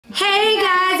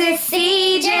with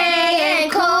CJ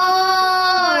and Cori.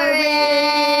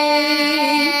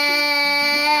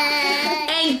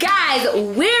 And guys,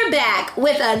 we're back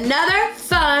with another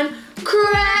fun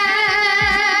craft.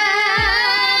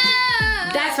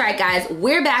 That's right, guys.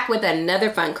 We're back with another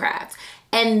fun craft.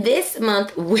 And this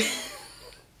month,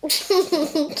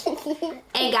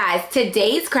 and guys,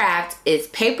 today's craft is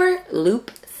paper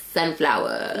loop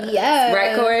sunflower. Yeah.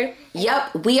 Right, Cori?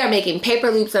 Yep, we are making paper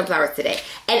loop sunflowers today.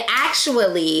 And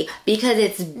actually, because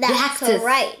it's back to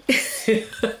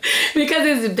because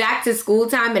it's back to school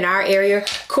time in our area,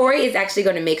 Cori is actually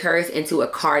going to make hers into a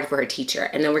card for her teacher,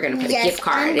 and then we're going to put a gift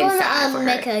card inside for her.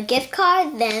 Make a gift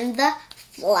card, then the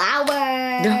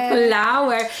flower. The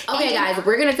flower. Okay, guys,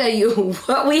 we're going to tell you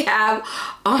what we have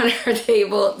on our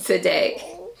table today.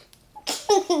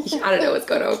 I don't know what's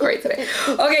going on with Cori today.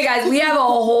 Okay, guys, we have a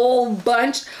whole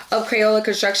bunch of Crayola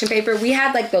construction paper. We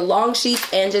had like the long sheets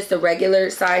and just the regular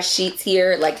size sheets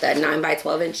here, like the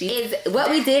 9x12 inch sheets. What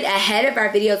we did ahead of our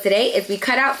video today is we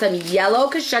cut out some yellow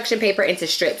construction paper into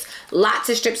strips. Lots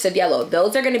of strips of yellow.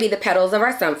 Those are going to be the petals of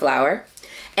our sunflower.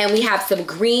 And we have some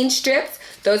green strips.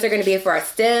 Those are going to be for our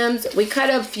stems. We cut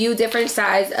a few different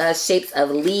size shapes of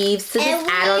leaves to just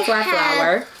add on to our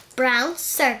flower. Brown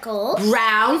circles.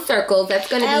 Brown circles. That's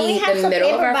going to be the middle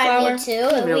of our flower.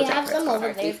 We have some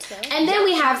over there too. And then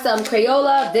we have some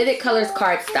Crayola Vivid Colors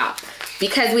cardstock.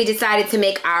 Because we decided to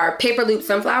make our paper loop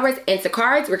sunflowers into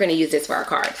cards, we're going to use this for our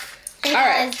cards. And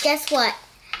guys, guess what?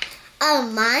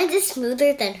 Mine is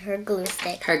smoother than her glue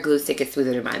stick. Her glue stick is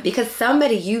smoother than mine because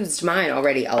somebody used mine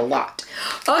already a lot.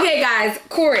 Okay, guys,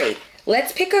 Cori,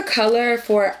 let's pick a color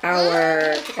for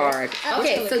our card.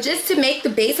 Okay, so just to make the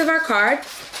base of our card,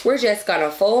 we're just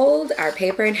gonna fold our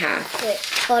paper in half. Wait,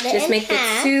 fold it just in make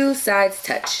half. the two sides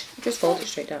touch. Just fold it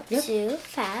straight down. Yep. Too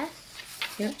fast.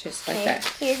 Yep, just like that.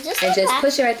 Here, just and like just that.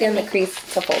 push it right there in the crease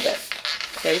to fold it.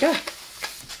 There you go.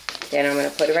 Then I'm gonna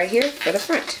put it right here for the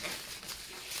front.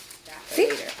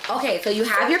 See? Okay, so you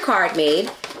have your card made.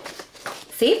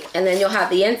 See? And then you'll have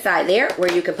the inside there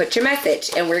where you can put your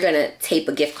message. And we're gonna tape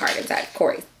a gift card inside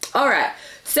Cori. Alright,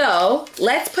 so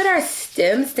let's put our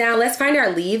stems down. Let's find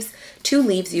our leaves. 2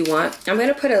 leaves you want. I'm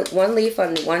gonna put one leaf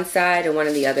on one side and one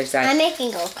on the other side. I'm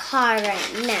making a card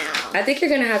right now. I think you're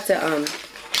gonna have to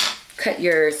cut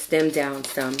your stem down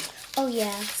some. Oh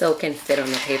yeah. So it can fit on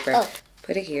the paper. Oh.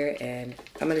 Put it here, and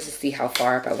I'm gonna just see how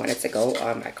far up I want it to go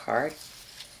on my card.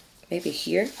 Maybe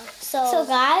here. So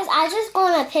guys, I'm just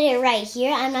gonna put it right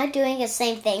here. I'm not doing the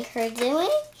same thing her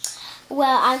doing.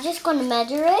 Well, I'm just gonna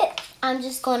measure it. I'm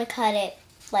just gonna cut it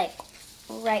like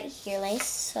right here, like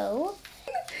so.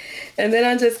 And then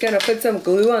I'm just gonna put some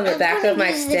glue on the back of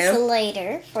my stem. This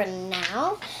later for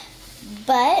now,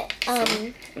 but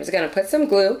I'm just gonna put some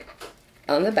glue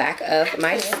on the back of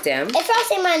my stem. If y'all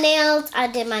see my nails, I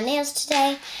did my nails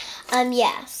today.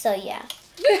 Yeah. So yeah.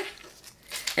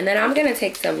 And then I'm gonna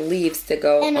take some leaves to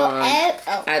go on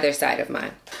either side of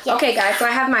mine. Yes. Okay, guys. So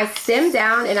I have my stem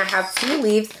down, and I have 2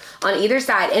 leaves on either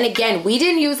side. And again, we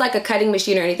didn't use like a cutting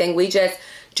machine or anything. We just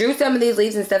drew some of these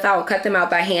leaves and stuff out. We'll cut them out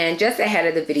by hand just ahead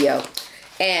of the video.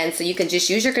 And so you can just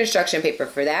use your construction paper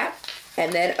for that.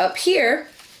 And then up here,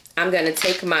 I'm gonna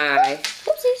take my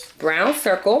brown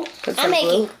circle. Put some I'm making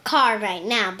glue. a card right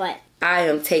now, but I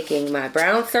am taking my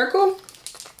brown circle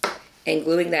and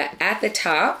gluing that at the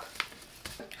top.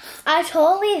 I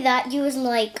totally thought you was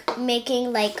like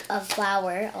making like a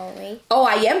flower only. Oh,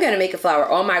 I am gonna make a flower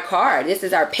on my card. This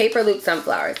is our paper loop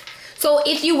sunflowers. So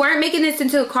if you weren't making this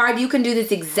into a card, you can do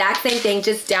this exact same thing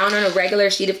just down on a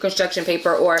regular sheet of construction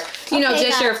paper, or you know,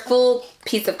 just your full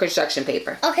piece of construction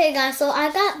paper. Okay, guys, so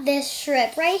I got this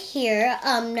strip right here.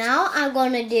 Now I'm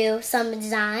gonna do some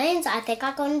designs. I think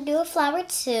I'm gonna do a flower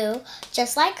too,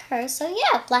 just like her. So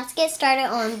yeah, let's get started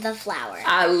on the flower.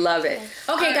 I love it.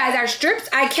 Okay, guys, our strips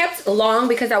I kept long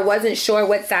because I wasn't sure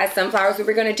what size sunflowers we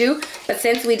were gonna do, but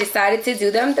since we decided to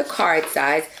do them the card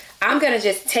size, I'm gonna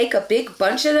just take a big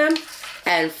bunch of them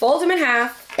and fold them in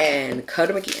half and cut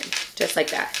them again, just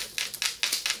like that.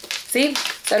 See?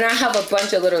 So now I have a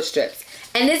bunch of little strips.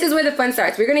 And this is where the fun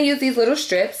starts. We're gonna use these little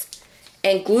strips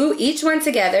and glue each one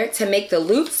together to make the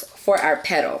loops for our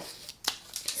petal.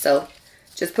 So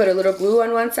just put a little glue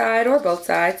on one side or both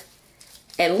sides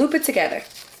and loop it together.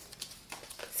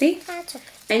 See?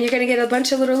 And you're gonna get a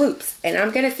bunch of little loops. And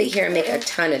I'm gonna sit here and make a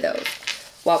ton of those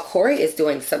while Cori is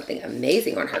doing something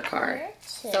amazing on her card.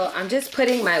 So I'm just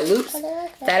putting my loops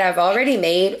that I've already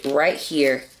made right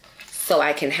here so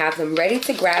I can have them ready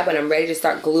to grab when I'm ready to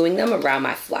start gluing them around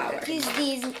my flower.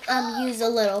 Use a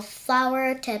little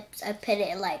flower to put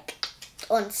it like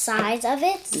on sides of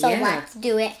it. So let's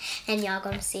do it, and y'all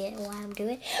gonna see it while I'm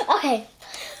doing it. Okay,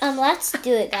 Let's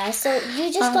do it, guys. So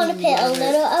you're just gonna put a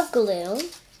little of glue.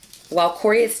 While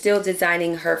Cori is still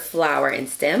designing her flower and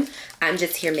stem, I'm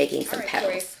just here making some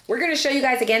petals. We're gonna show you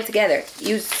guys again together.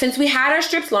 Since we had our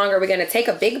strips longer, we're gonna take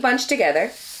a big bunch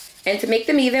together. And to make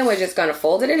them even, we're just gonna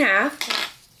fold it in half.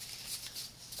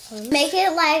 Make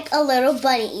it like a little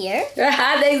bunny ear.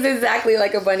 That's exactly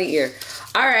like a bunny ear.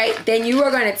 All right, then you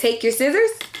are gonna take your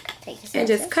scissors and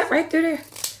just cut right through there.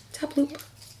 Top loop.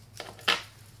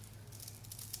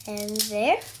 And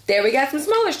there. There we got some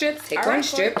smaller strips. Take one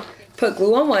strip, put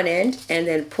glue on one end, and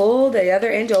then pull the other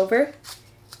end over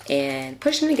and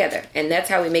push them together. And that's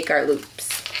how we make our loops.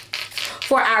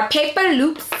 For our paper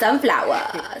loop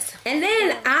sunflowers. And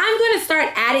then I'm gonna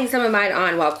start adding some of mine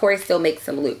on while Cori still makes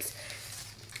some loops.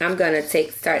 I'm gonna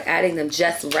start adding them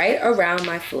just right around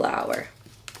my flower.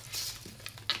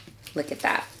 Look at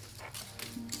that.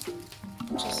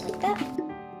 Just like that.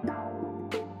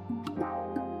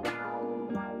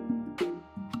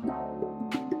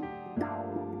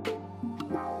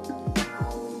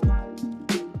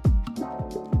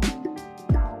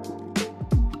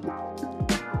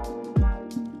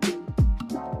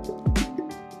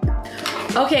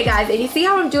 Okay guys, and you see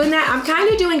how I'm doing that? I'm kind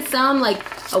of doing some like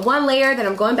a one layer, then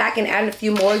I'm going back and adding a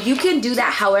few more. You can do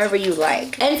that however you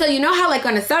like. And so you know how like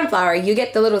on a sunflower, you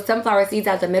get the little sunflower seeds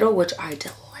out the middle, which are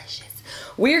delicious.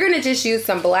 We're gonna just use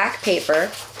some black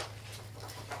paper.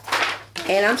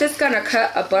 And I'm just gonna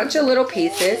cut a bunch of little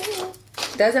pieces.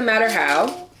 Doesn't matter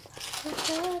how.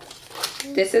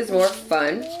 This is more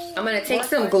fun. I'm gonna take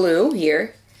some glue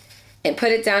here and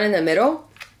put it down in the middle.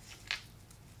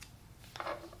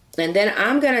 And then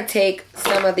I'm gonna take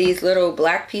some of these little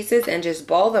black pieces and just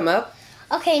ball them up.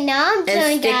 Okay, now I'm doing,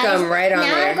 and stick them right on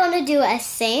now there. I'm gonna do a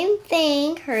same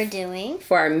thing her doing.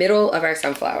 For our middle of our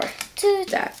sunflower.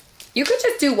 That. You could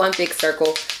just do one big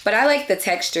circle, but I like the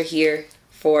texture here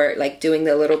for like doing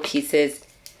the little pieces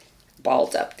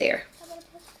balled up there.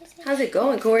 How's it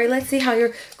going, Cori? Let's see how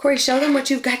you're... Cori, show them what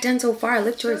you've got done so far.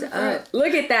 Lift yours up.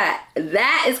 Look at that.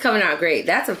 That is coming out great.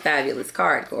 That's a fabulous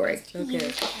card, Cori.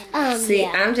 Okay. See,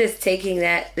 yeah. I'm just taking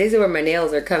that. These are where my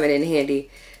nails are coming in handy.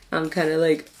 I'm kind of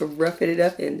like roughing it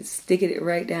up and sticking it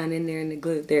right down in there in the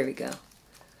glue. There we go.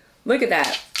 Look at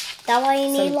that. That's why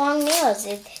you need long nails.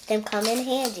 Them come in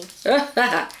handy.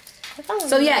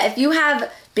 So yeah, if you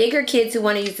have bigger kids who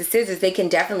want to use the scissors, they can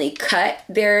definitely cut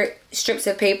their strips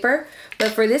of paper.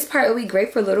 But for this part, it would be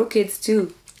great for little kids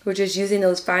too, who are just using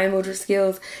those fine motor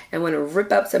skills and want to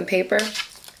rip up some paper.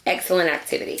 Excellent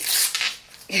activity.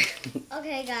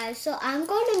 Okay guys, so I'm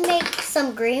going to make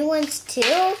some green ones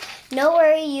too. No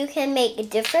worry, you can make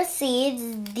different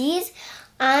seeds.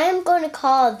 I'm going to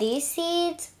call these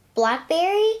seeds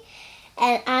blackberry,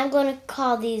 and I'm going to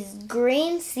call these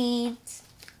green seeds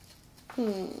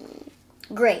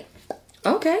grape.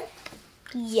 Okay.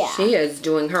 Yeah. She is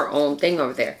doing her own thing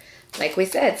over there. Like we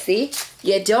said, see?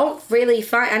 You don't really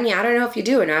find, I mean, I don't know if you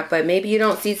do or not, but maybe you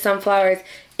don't see sunflowers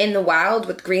in the wild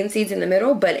with green seeds in the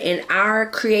middle, but in our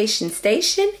creation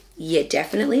station, you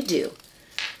definitely do.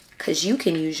 Because you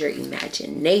can use your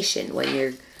imagination when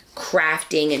you're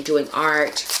crafting and doing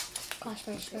art.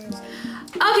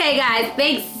 Okay guys,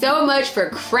 thanks so much for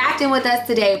crafting with us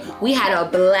today. We had a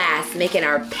blast making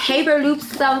our paper loop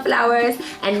sunflowers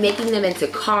and making them into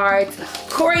cards.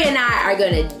 Cori and I are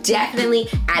gonna definitely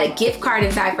add a gift card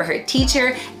inside for her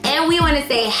teacher, and we want to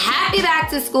say happy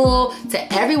back to school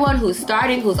to everyone who's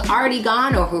starting, who's already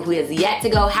gone, or who is yet to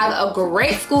go. Have a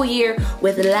great school year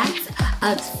with lots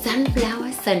of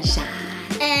sunflower sunshine.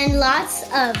 And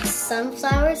lots of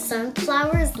sunflowers.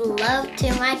 Sunflowers love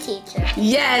to my teacher.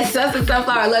 Yes, lots of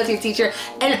sunflower love to your teacher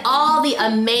and all the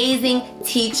amazing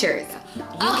teachers.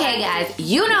 Okay guys,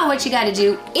 you know what you gotta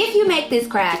do. If you make this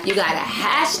craft, you gotta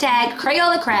hashtag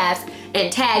Crayola Crafts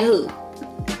and tag who?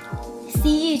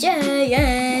 CJ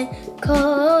and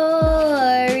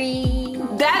Cori.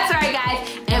 That's right guys,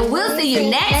 and we'll see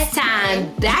you next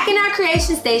time back in our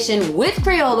creation station with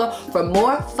Crayola for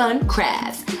more fun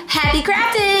crafts. Happy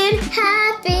crafting!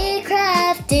 Happy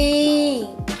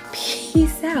crafting!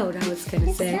 Peace out, I was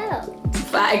gonna say. Peace out.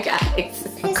 Bye guys.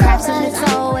 Crafting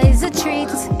is always